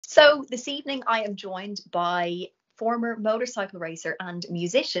So this evening I am joined by former motorcycle racer and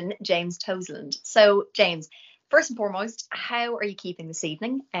musician James Toseland. So James, first and foremost, how are you keeping this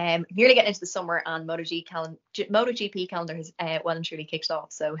evening? Nearly getting into the summer and MotoGP calendar has well and truly kicked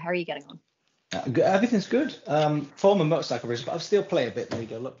off. So how are you getting on? Everything's good. Former motorcycle racer, but I still play a bit. There you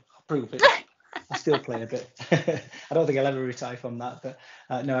go. Look, I'll prove it. I still play a bit. I don't think I'll ever retire from that,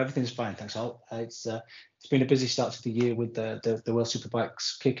 but no, everything's fine. Thanks, Al. It's been a busy start to the year with the World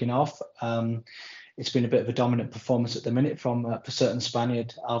Superbikes kicking off. It's been a bit of a dominant performance at the minute from a certain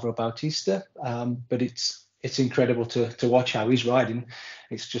Spaniard, Alvaro Bautista, but it's incredible to watch how he's riding.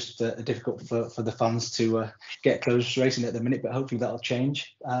 It's just difficult for the fans to get close racing at the minute, but hopefully that'll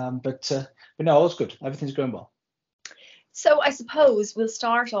change. But no, all's good. Everything's going well. So I suppose we'll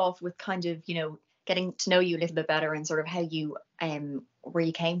start off with kind of, getting to know you a little bit better and sort of how you where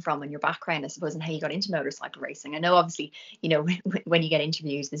you came from and your background, I suppose, and how you got into motorcycle racing. I know obviously, when you get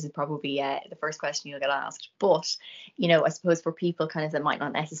interviews, this is probably the first question you'll get asked. But, I suppose for people kind of that might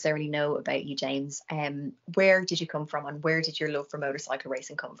not necessarily know about you, James, where did you come from and where did your love for motorcycle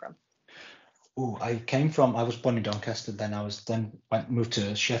racing come from? I was born in Doncaster, then moved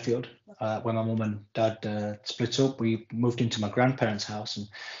to Sheffield. When my mum and dad split up, we moved into my grandparents' house, and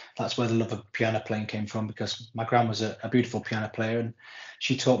that's where the love of piano playing came from, because my gran was a beautiful piano player, and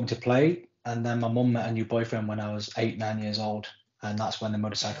she taught me to play. And then my mum met a new boyfriend when I was 8, 9 years old, and that's when the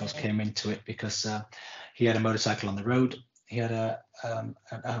motorcycles came into it, because he had a motorcycle on the road. He had a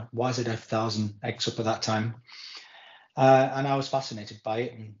YZF 1000 X up at that time, and I was fascinated by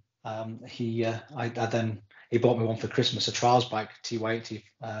it. And he bought me one for Christmas, a trials bike, TY80,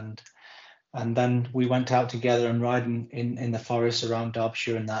 and then we went out together and riding in the forest around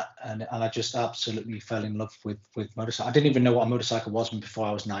Derbyshire and I just absolutely fell in love with motorcycle. I didn't even know what a motorcycle was before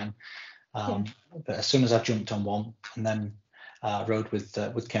I was 9, but as soon as I jumped on one and then rode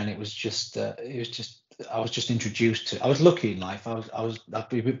with Ken, it was just I was just introduced to. I was lucky in life. I've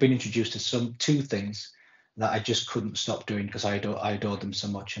been introduced to two things that I just couldn't stop doing because I adored them so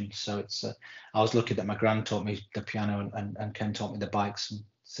much. And so I was lucky that my gran taught me the piano and Ken taught me the bikes. And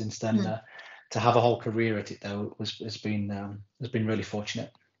since then, to have a whole career at it though has been really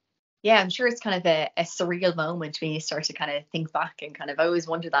fortunate. Yeah, I'm sure it's kind of a surreal moment when you start to kind of think back and kind of, I always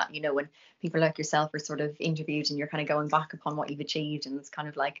wonder that, when people like yourself are sort of interviewed and you're kind of going back upon what you've achieved, and it's kind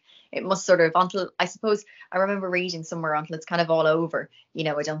of like, it must sort of, until, I suppose, I remember reading somewhere, until it's kind of all over, I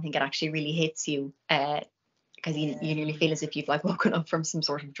don't think it actually really hits you, because you nearly feel as if you've like woken up from some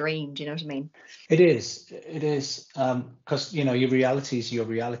sort of dream. Do you know what I mean? It is, because your reality is your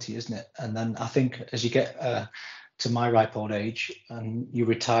reality, isn't it? And then I think as you get to my ripe old age and you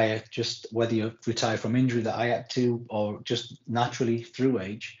retire, just whether you retire from injury that I had to or just naturally through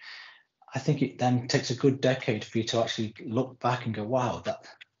age, I think it then takes a good decade for you to actually look back and go, wow, that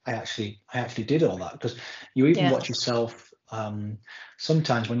I actually did all that. Because you even watch yourself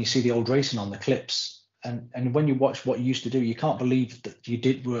sometimes when you see the old racing on the clips, and when you watch what you used to do, you can't believe that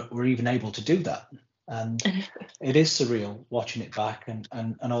you were even able to do that. And it is surreal watching it back, and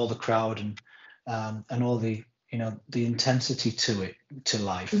all the crowd and all the the intensity to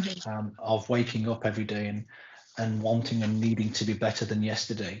life, of waking up every day and wanting and needing to be better than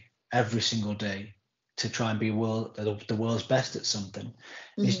yesterday every single day to try and be the world's best at something.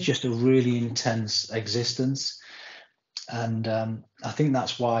 It's just a really intense existence. And I think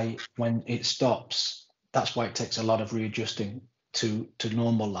that's why when it stops, that's why it takes a lot of readjusting to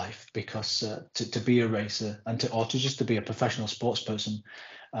normal life, because to be a racer or just to be a professional sports person,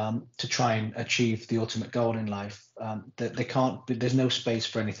 to try and achieve the ultimate goal in life, there's no space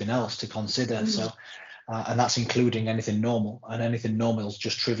for anything else to consider. So and that's including anything normal, and anything normal is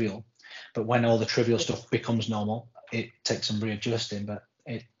just trivial. But when all the trivial stuff becomes normal, it takes some readjusting. But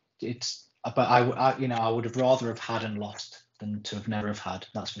I would have rather have had and lost than to have never have had.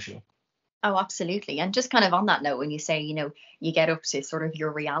 That's for sure. Oh, absolutely. And just kind of on that note, when you say, you get up to sort of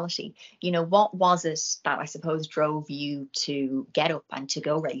your reality, what was it that I suppose drove you to get up and to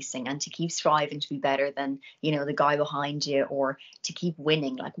go racing and to keep striving to be better than, the guy behind you, or to keep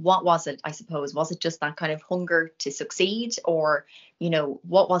winning? Like, what was it, I suppose? Was it just that kind of hunger to succeed, or,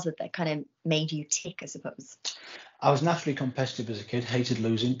 what was it that kind of made you tick, I suppose? I was naturally competitive as a kid, hated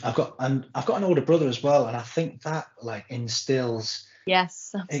losing. I've got an older brother as well, and I think that like instills.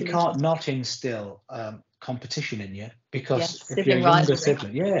 Yes, absolutely. It can't not instill competition in you, because if you're a younger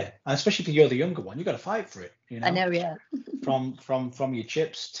sibling, and especially if you're the younger one, you've got to fight for it. I know, yeah. from your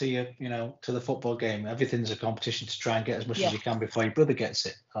chips to your, to the football game, everything's a competition to try and get as much as you can before your brother gets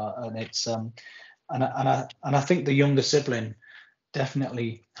it. And it's and I think the younger sibling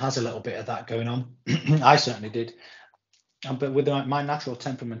definitely has a little bit of that going on. I certainly did. but with my natural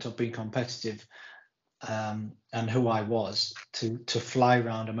temperament of being competitive, and who I was, to fly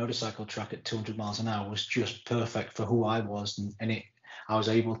around a motorcycle track at 200 miles an hour was just perfect for who I was, and I was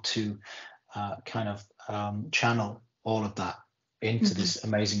able to kind of channel all of that into this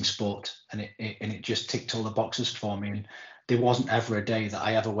amazing sport, and it just ticked all the boxes for me. And there wasn't ever a day that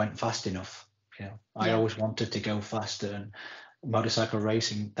I ever went fast enough. I always wanted to go faster. And motorcycle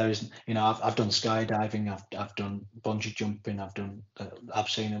racing, there isn't, I've done skydiving, I've done bungee jumping, I've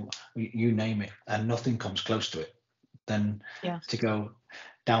seen, you name it, and nothing comes close to it. Then to go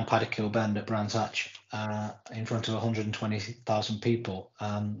down Paddock Bend at Brands Hatch in front of 120,000 people,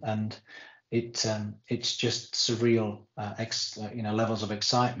 and it's just surreal, levels of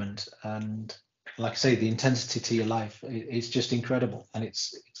excitement, and like I say, the intensity to your life is just incredible, and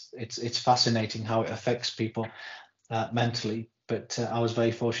it's fascinating how it affects people mentally. But I was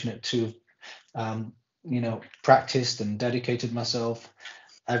very fortunate to practiced and dedicated myself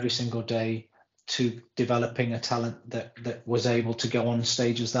every single day to developing a talent that was able to go on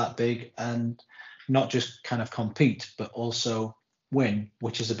stages that big and not just kind of compete, but also win,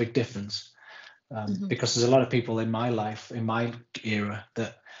 which is a big difference. Because there's a lot of people in my life, in my era,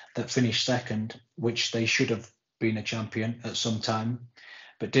 that finished second, which they should have been a champion at some time,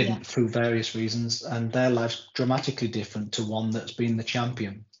 but didn't through various reasons, and their life's dramatically different to one that's been the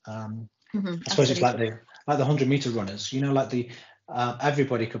champion. I suppose it's like the 100-meter runners, like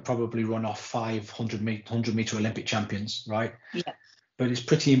everybody could probably run off 500 100-meter Olympic champions, right? Yeah. But it's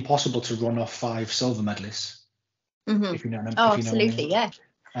pretty impossible to run off 5 silver medalists. If you know, absolutely, what I mean. Yeah.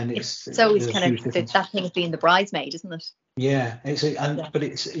 And it's always kind of that thing of being the bridesmaid, isn't it? Yeah,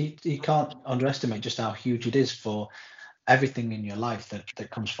 but you can't underestimate just how huge it is for everything in your life that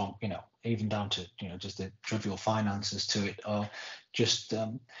comes from, even down to, just the trivial finances to it, or just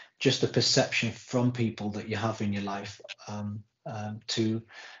the perception from people that you have in your life, to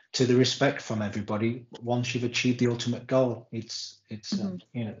the respect from everybody once you've achieved the ultimate goal. It's a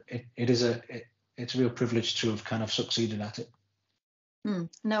real privilege to have kind of succeeded at it.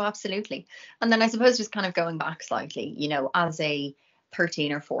 No, absolutely. And then I suppose just kind of going back slightly, as a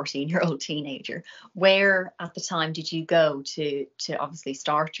 13 or 14-year-old teenager, where at the time did you go to obviously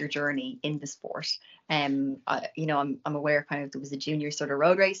start your journey in the sport? I'm aware kind of there was a junior sort of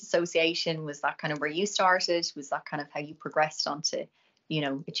road race association. Was that kind of where you started? Was that kind of how you progressed onto,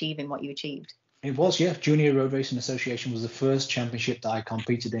 achieving what you achieved? It was, yeah. Junior Road Racing Association was the first championship that I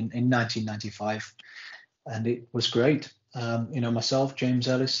competed in 1995, and it was great. Myself, James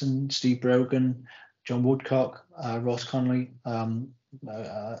Ellison, Steve Brogan, John Woodcock, Ross Connolly. There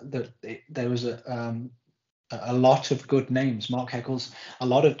was a lot of good names. Mark Heckles, a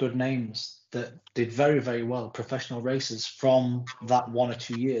lot of good names that did very, very well. Professional racers from that 1 or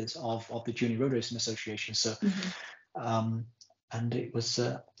 2 years of the Junior Road Racing Association. So, and it was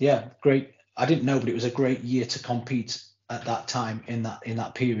great. I didn't know, but it was a great year to compete at that time in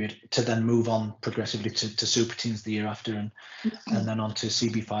that period, to then move on progressively to super teens the year after, and then on to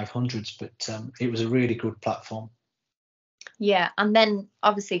CB 500s. But it was a really good platform. Yeah, and then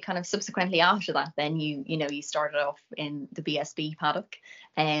obviously kind of subsequently after that, then you started off in the BSB paddock,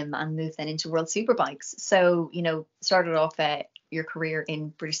 and moved then into World Superbikes. So started off your career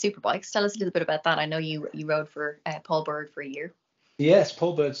in British Superbikes. Tell us a little bit about that. I know you rode for Paul Bird for a year. Yes,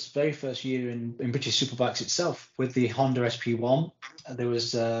 Paul Bird's very first year in British Superbikes itself with the Honda SP1. There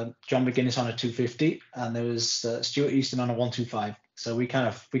was John McGuinness on a 250, and there was Stuart Easton on a 125. So we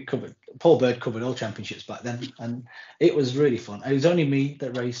covered, Paul Bird covered all championships back then, and it was really fun. It was only me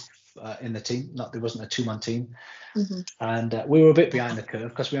that raced in the team. There wasn't a 2-man team. And we were a bit behind the curve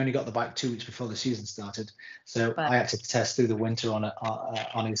because we only got the bike 2 weeks before the season started. So I had to test through the winter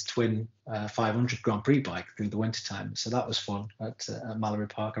on his twin 500 Grand Prix bike through the winter time. So that was fun at Mallory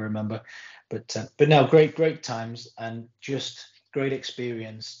Park, I remember. But no, great times, and just great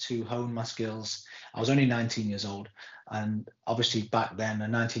experience to hone my skills. I was only 19 years old, and obviously back then a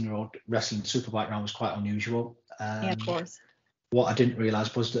 19-year-old wrestling superbike round was quite unusual. Yeah, of course. What I didn't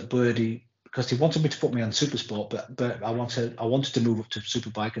realise was that Birdie, because he wanted me to put me on Supersport, but I wanted to move up to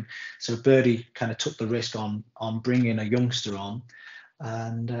Superbike, and so Birdie kind of took the risk on bringing a youngster on,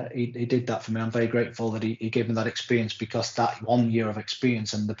 and he did that for me. I'm very grateful that he gave me that experience, because that 1 year of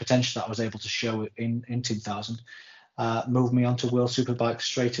experience and the potential that I was able to show in 2000 moved me onto World Superbike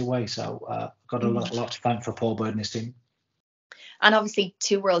straight away. So got a lot to thank for Paul Bird and his team. And obviously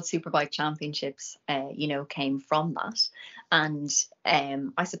 2 World Superbike Championships, came from that. And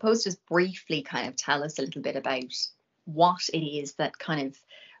I suppose just briefly kind of tell us a little bit about what it is that kind of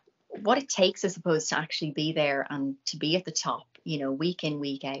what it takes, I suppose, to actually be there and to be at the top, week in,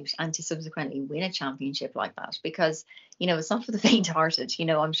 week out, and to subsequently win a championship like that. Because, it's not for the faint-hearted.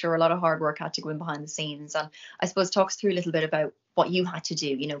 I'm sure a lot of hard work had to go in behind the scenes. And I suppose talk us through a little bit about what you had to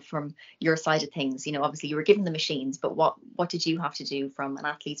do, from your side of things. Obviously you were given the machines, but what did you have to do from an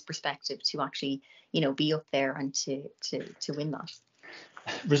athlete's perspective to actually, be up there and to win that?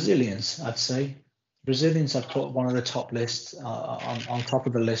 Resilience, I'd say. Resilience, I'd put one of the top lists on top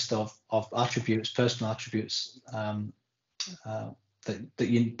of the list of attributes, personal attributes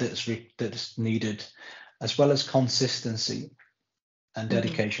that's needed, as well as consistency and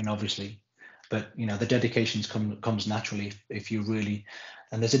dedication, obviously. But the dedication comes naturally if you really.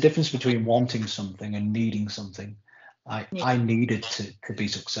 And there's a difference between wanting something and needing something. I needed to be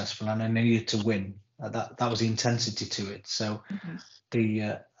successful, and I needed to win. That was the intensity to it. So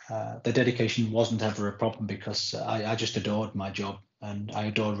the dedication wasn't ever a problem, because I just adored my job, and I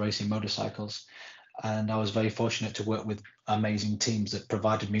adored racing motorcycles. And I was very fortunate to work with amazing teams that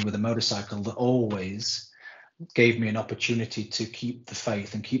provided me with a motorcycle that always gave me an opportunity to keep the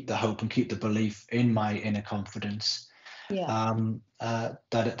faith and keep the hope and keep the belief in my inner confidence, that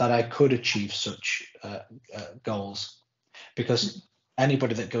I could achieve such goals. Because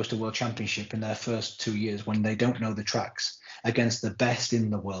anybody that goes to World Championship in their first 2 years, when they don't know the tracks against the best in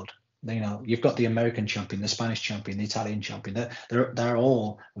the world, you've got the American champion, the Spanish champion, the Italian champion. They're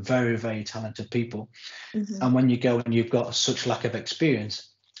all very, very talented people. And when you go and you've got such lack of experience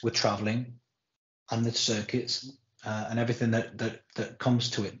with traveling and the circuits and everything that comes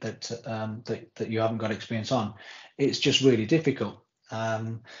to it, that you haven't got experience on, it's just really difficult.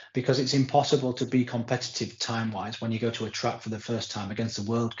 Because it's impossible to be competitive time-wise when you go to a track for the first time against the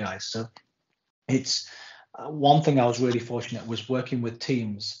world guys. So it's one thing I was really fortunate was working with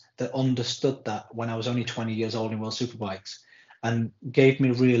teams that understood that when I was only 20 years old in World Superbikes, and gave me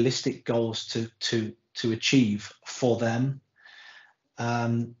realistic goals to achieve for them.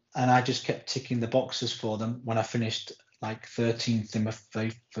 And I just kept ticking the boxes for them. When I finished like 13th in my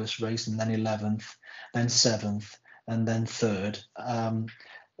very first race, and then 11th, then 7th, and then 3rd,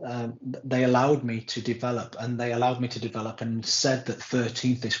 they allowed me to develop, and said that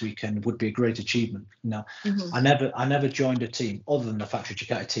 13th this weekend would be a great achievement. I never joined a team other than the factory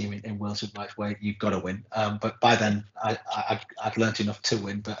Ducati team in World Superbikes, where you've got to win. But by then I'd learnt enough to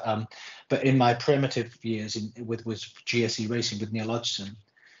win. But in my primitive years with GSE Racing with Neil Hodgson,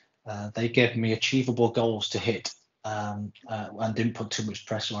 they gave me achievable goals to hit. And didn't put too much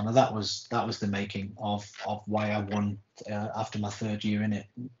pressure on, and that was the making of why I won after my 3rd year in it.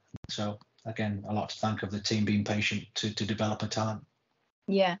 So again, a lot to thank of the team being patient to develop a talent.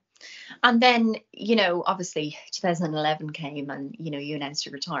 Yeah. And then, obviously 2011 came, and you announced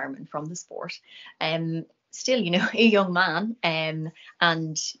your retirement from the sport. Still, a young man, and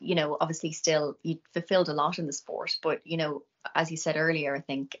obviously still you fulfilled a lot in the sport, but as you said earlier, I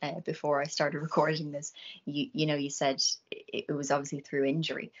think before I started recording this, you said it was obviously through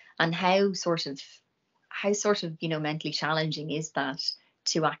injury. And how sort of mentally challenging is that,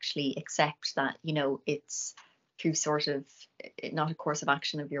 to actually accept that it's through sort of not a course of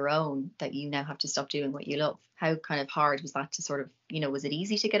action of your own that you now have to stop doing what you love? How kind of hard was that to sort of, was it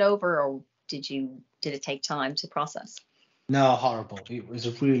easy to get over, or did it take time to process? No, horrible. It was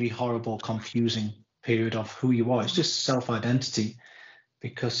a really horrible, confusing period of who you are. It's just self-identity,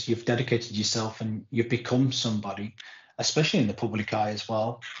 because you've dedicated yourself and you've become somebody, especially in the public eye as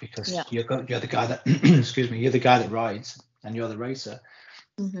well, because you're the guy that excuse me, you're the guy that rides and you're the racer.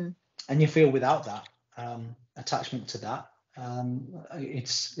 And you feel without that attachment to that,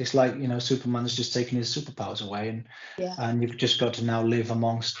 it's like Superman's just taken his superpowers away, and you've just got to now live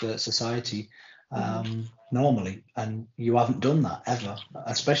amongst the society normally, and you haven't done that ever.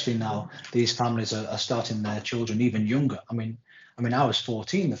 Especially now, these families are starting their children even younger. I mean, I was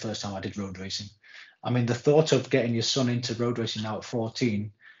 14 the first time I did road racing. I mean, the thought of getting your son into road racing now at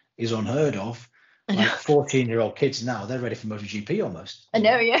 14 is unheard of. Like 14-year-old kids now, they're ready for MotoGP almost. I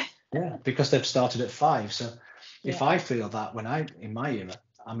know, yeah. Yeah, because they've started at 5. So if I feel that in my era,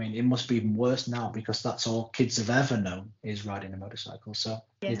 I mean, it must be even worse now, because that's all kids have ever known is riding a motorcycle. So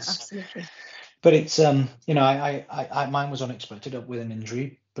absolutely. But it's I mine was unexpected with an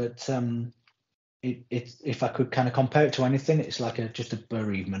injury, but if I could kind of compare it to anything, it's like just a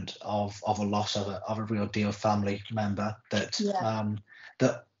bereavement of a loss of a real dear family member that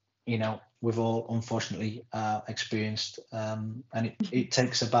we've all unfortunately experienced, and it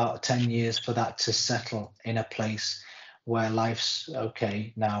takes about 10 years for that to settle in a place where life's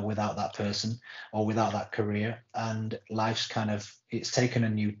okay now without that person or without that career, and life's it's taken a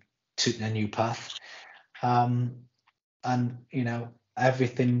new path, and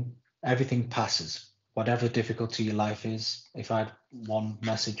everything everything passes. Whatever difficulty your life is, if I had one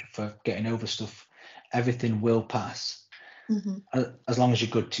message for getting over stuff, everything will pass Hmm. as long as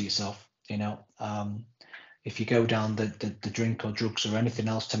you're good to yourself. If you go down the drink or drugs or anything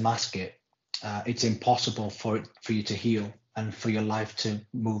else to mask it, it's impossible for you to heal and for your life to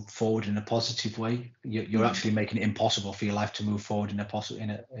move forward in a positive way. You're Hmm. actually making it impossible for your life to move forward in a And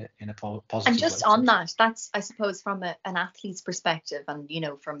positive way. just on that, that's, I suppose, from an athlete's perspective, and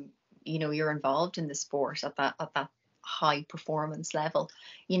from you're involved in the sport at that high performance level.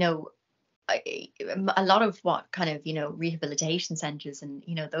 You know, a lot of what kind of rehabilitation centers and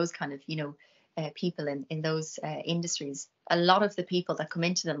those kind of people in those industries, a lot of the people that come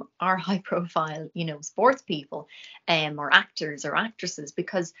into them are high profile sports people, or actors or actresses,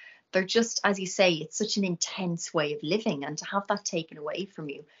 because they're just, as you say, it's such an intense way of living, and to have that taken away from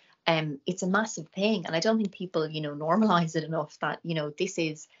you, it's a massive thing. And I don't think people normalize it enough, that this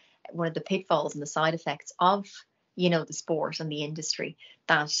is one of the pitfalls and the side effects of the sport and the industry,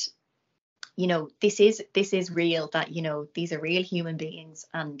 that this is real, that these are real human beings,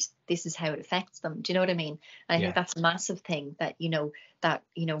 and this is how it affects them. Do you know what I mean? And I think Yeah, that's a massive thing, that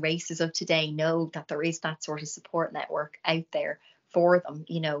racers of today know that there is that sort of support network out there for them,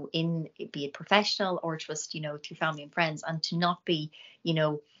 in, be it professional or just through family and friends, and to not be,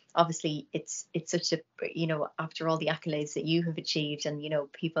 obviously it's such a, after all the accolades that you have achieved, and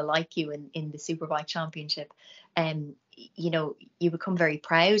people like you in the Superbike Championship, you become very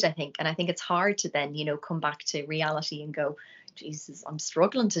proud, I think. And I think it's hard to then come back to reality and go, Jesus, I'm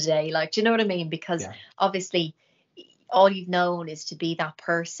struggling today, like, do you know what I mean? Because yeah, obviously all you've known is to be that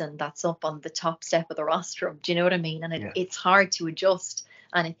person that's up on the top step of the rostrum, do you know what I mean? And yeah. it's hard to adjust.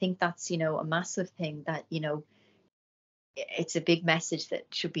 And I think that's a massive thing, that it's a big message that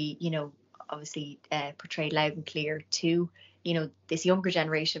should be obviously portrayed loud and clear to this younger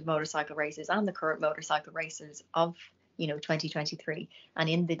generation of motorcycle racers, and the current motorcycle racers of 2023, and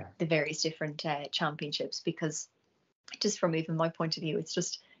in the various different championships. Because just from even my point of view,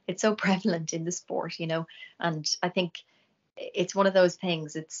 it's so prevalent in the sport, and I think it's one of those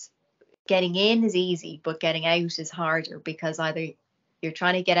things. It's, getting in is easy, but getting out is harder, because either you're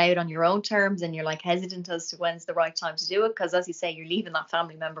trying to get out on your own terms and you're like hesitant as to when's the right time to do it, because, as you say, you're leaving that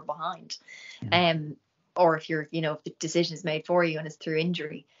family member behind. Mhm. um or if if the decision is made for you and it's through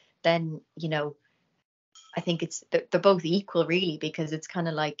injury, then I think they're both equal, really, because it's kind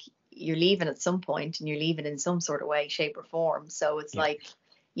of like you're leaving at some point, and you're leaving in some sort of way, shape or form. So it's Yeah. like,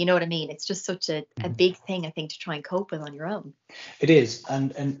 you know what I mean? It's just such a Mhm. big thing, I think, to try and cope with on your own. It is,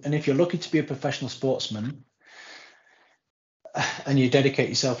 and if you're lucky to be a professional sportsman, and you dedicate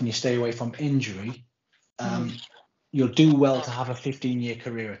yourself and you stay away from injury, Mm-hmm. you'll do well to have a 15-year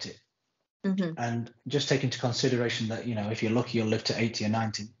career at it. Mm-hmm. And just take into consideration that if you're lucky, you'll live to 80 or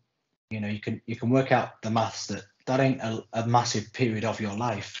 90. You can work out the maths that ain't a massive period of your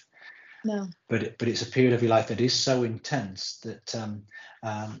life, No. but it's a period of your life that is so intense that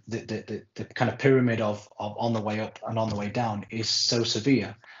the kind of pyramid of on the way up and on the way down is so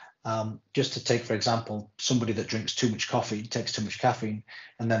severe. Just to take, for example, somebody that drinks too much coffee, takes too much caffeine,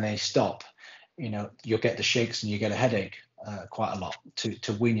 and then they stop, you'll get the shakes and you get a headache quite a lot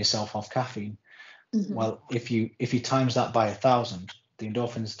to wean yourself off caffeine. Mm-hmm. Well, if you times that by 1,000, the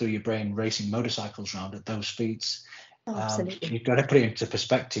endorphins through your brain racing motorcycles around at those speeds, Oh, absolutely. you've got to put it into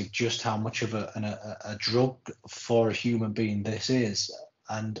perspective just how much of a drug for a human being this is.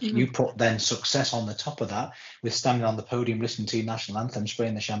 And Mm-hmm. you put then success on the top of that, with standing on the podium, listening to your national anthem,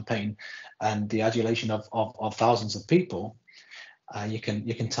 spraying the champagne, and the adulation of thousands of people. You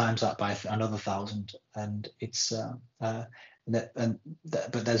can times that by another 1,000, and it's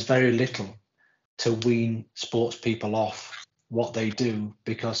but there's very little to wean sports people off what they do,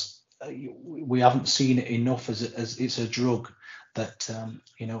 because we haven't seen it enough as it's a drug that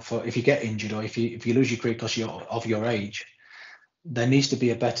for if you get injured, or if you lose your career because you're of your age, there needs to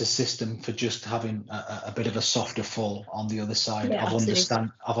be a better system for just having a bit of a softer fall on the other side Yeah, of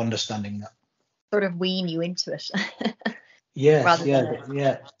absolutely. understanding that. Sort of wean you into it, Yes, rather yeah, than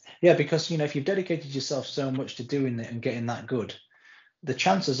a. yeah, because if you've dedicated yourself so much to doing it and getting that good, the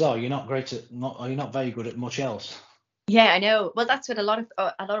chances are you're not very good at much else. Yeah, I know. Well, that's what a lot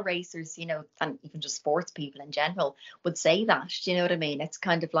of racers, and even just sports people in general, would say that. Do you know what I mean? It's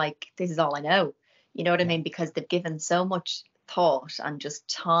kind of like, this is all I know. You know what I Yeah, mean? Because they've given so much thought and just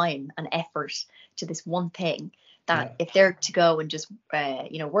time and effort to this one thing, that yeah, if they're to go and just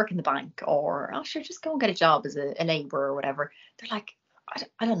work in the bank, or, oh sure, just go and get a job as a labourer or whatever, they're like,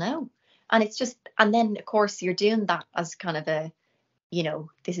 I don't know. And it's just, and then of course you're doing that as kind of a,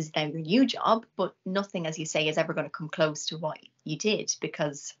 this is now your new job, but nothing, as you say, is ever going to come close to what you did,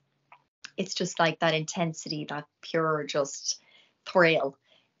 because it's just like that intensity, that pure just thrill.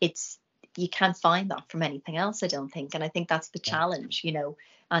 It's, you can't find that from anything else, I don't think. And I think that's the Yeah. challenge,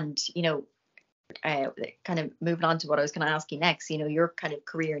 and kind of moving on to what I was going to ask you next, your kind of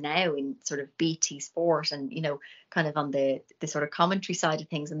career now in sort of BT sport, and kind of on the sort of commentary side of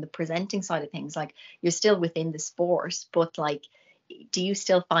things and the presenting side of things, like you're still within the sport, but like, do you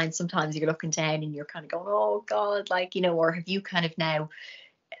still find sometimes you're looking down and you're kind of going, oh God, like, or have you kind of now,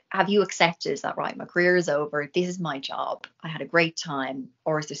 have you accepted that, right, my career is over, this is my job, I had a great time,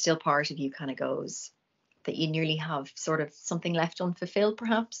 or is there still part of you kind of goes that you nearly have sort of something left unfulfilled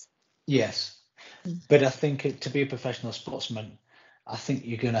perhaps? Yes. But I think to be a professional sportsman, I think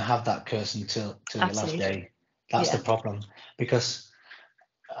you're going to have that curse until your last day. That's the problem, because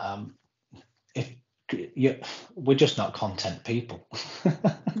if we're just not content people.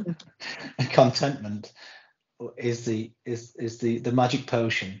 And contentment is the magic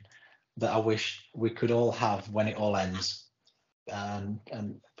potion that I wish we could all have when it all ends. And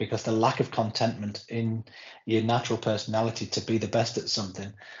because the lack of contentment in your natural personality to be the best at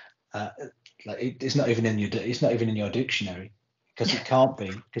something, it's not even in your dictionary, because it can't be,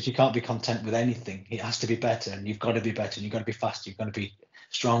 because you can't be content with anything. It has to be better, and you've got to be better, and you've got to be faster, you've got to be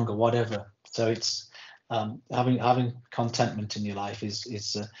stronger, whatever. So it's having contentment in your life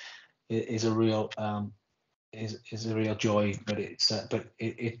is a real is a real joy. But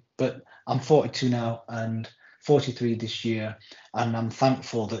but I'm 42 now and 43 this year, and I'm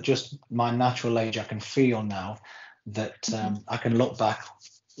thankful that just my natural age, I can feel now that I can look back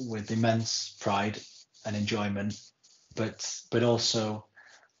with immense pride and enjoyment, but also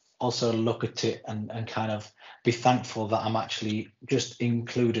look at it and kind of be thankful that I'm actually just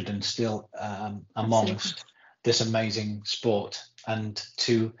included and still amongst this amazing sport, and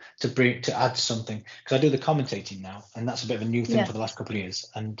to add something, because I do the commentating now, and that's a bit of a new thing for the last couple of years,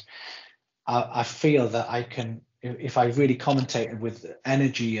 and I feel that I can, if I really commentate with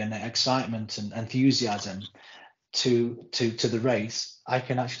energy and excitement and enthusiasm to the race, I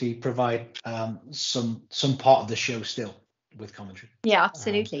can actually provide some part of the show still with commentary. Yeah,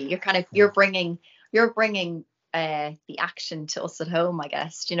 absolutely. You're kind of you're bringing the action to us at home, I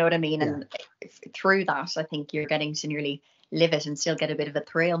guess. Do you know what I mean? And through that, I think you're getting to nearly live it and still get a bit of a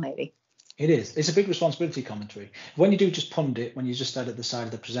thrill, maybe. It is. It's a big responsibility, commentary. When you do just pundit, when you just stand at the side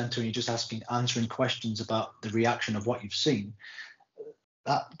of the presenter and you're just answering questions about the reaction of what you've seen,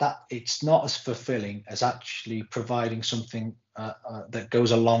 that it's not as fulfilling as actually providing something that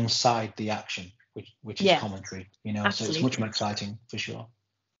goes alongside the action, which is commentary. Absolutely. So it's much more exciting for sure.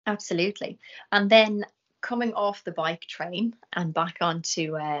 Absolutely. And then coming off the bike train and back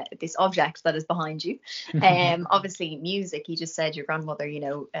onto this object that is behind you, obviously music. You just said your grandmother,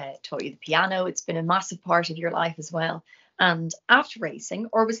 taught you the piano. It's been a massive part of your life as well. And after racing,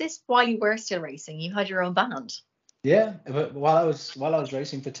 or was this while you were still racing, you had your own band? Yeah, but while I was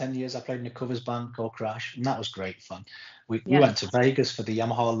racing for 10 years, I played in a covers band called Crash, and that was great fun. We went to Vegas for the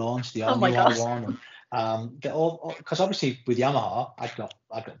Yamaha launch, the all-new R1, and because obviously with Yamaha, I've got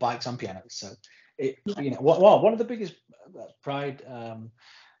bikes and pianos, so one of the biggest pride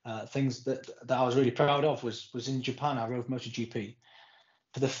things that I was really proud of was in Japan. I rode MotoGP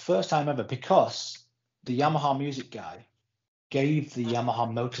for the first time ever, because the Yamaha music guy gave the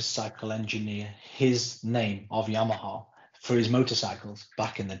Yamaha motorcycle engineer his name of Yamaha for his motorcycles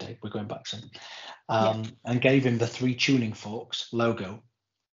back in the day. We're going back some, and gave him the 3 tuning forks logo,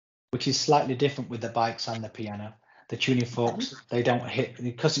 which is slightly different with the bikes and the piano. The tuning forks, they don't hit,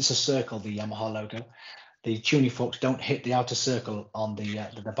 because it's a circle, the Yamaha logo. The tuning forks don't hit the outer circle on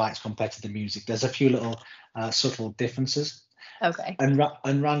the bikes compared to the music. There's a few little subtle differences. Okay.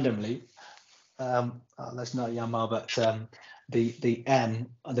 And randomly, that's not Yamaha, but the M,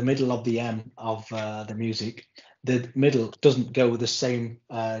 the middle of the M of the music, the middle doesn't go the same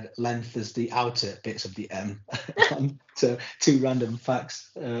length as the outer bits of the M. So 2 random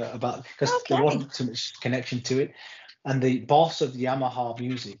facts about, because there wasn't too much connection to it. And the boss of the Yamaha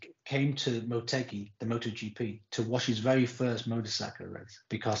music came to Motegi, the MotoGP, to watch his very first motorcycle race,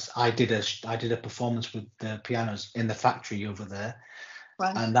 because I did a performance with the pianos in the factory over there.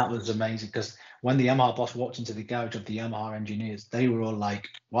 Right. And that was amazing, because when the Yamaha boss walked into the garage of the Yamaha engineers, they were all like,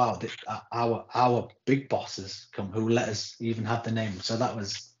 wow, our big bosses come, who let us even have the name. So that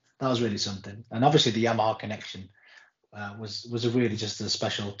was really something. And obviously the Yamaha connection was really just a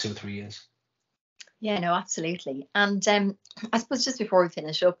special 2 or 3 years. Yeah, no, absolutely. And I suppose just before we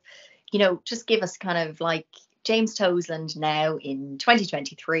finish up, just give us kind of like James Toseland now in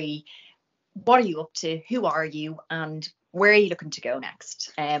 2023. What are you up to? Who are you? And where are you looking to go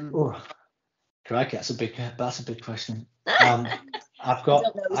next? Crikey, that's a big question. I've I got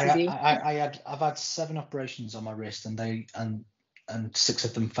don't know as you do. I've had 7 operations on my wrist, and 6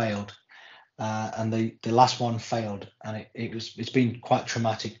 of them failed. And the last one failed, and it's been quite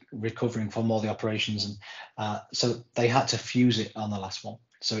traumatic recovering from all the operations, and so they had to fuse it on the last one,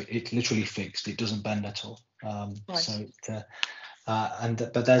 so it literally fixed. It doesn't bend at all. Right.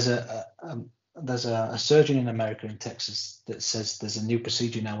 But there's a surgeon in America, in Texas, that says there's a new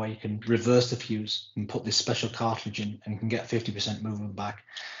procedure now where you can reverse the fuse and put this special cartridge in and can get 50% movement back.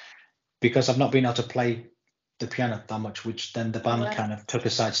 Because I've not been able to play the piano that much, which then the band Wow. kind of took a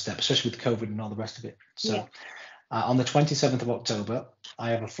sidestep, especially with COVID and all the rest of it. So Yeah. on the 27th of October, I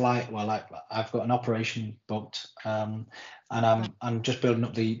have a flight. Well, I've got an operation booked, and I'm just building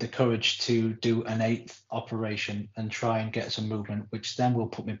up the courage to do an 8th operation and try and get some movement, which then will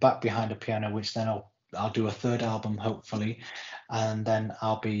put me back behind a piano, which then I'll do a 3rd album hopefully, and then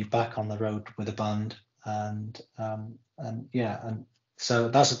I'll be back on the road with a band, and so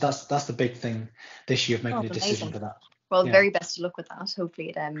that's the big thing this year, of making Oh, a decision amazing. for that. Well, Yeah. very best of luck with that.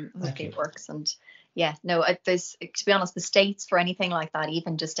 Hopefully Thank you. it works. And yeah, no, there's, to be honest, the States for anything like that,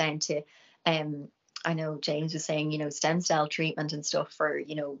 even just down to I know James was saying, stem cell treatment and stuff for,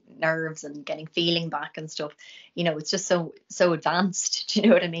 nerves and getting feeling back and stuff. It's just so advanced. Do you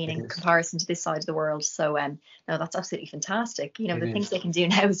know what I mean? It In is. comparison to this side of the world. So no, that's absolutely fantastic. The things they can do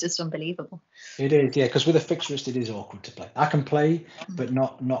now is just unbelievable. It is, yeah, because with a fixed wrist, it is awkward to play. I can play, but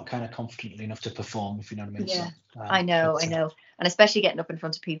not kind of confidently enough to perform, if you know what I mean. Yeah, So, I know. And especially getting up in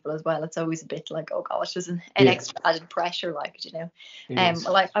front of people as well, it's always a bit like, oh gosh, there's an yeah, extra added pressure, like, it is.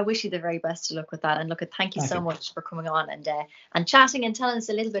 Well, I wish you the very best of luck with that. And look, thank you Thank so you. much for coming on and chatting and telling us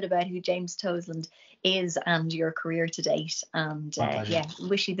a little bit about who James Toseland is and your career to date. And My pleasure.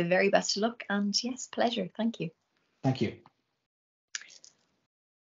 wish you the very best of luck. And yes, pleasure. Thank you. Thank you.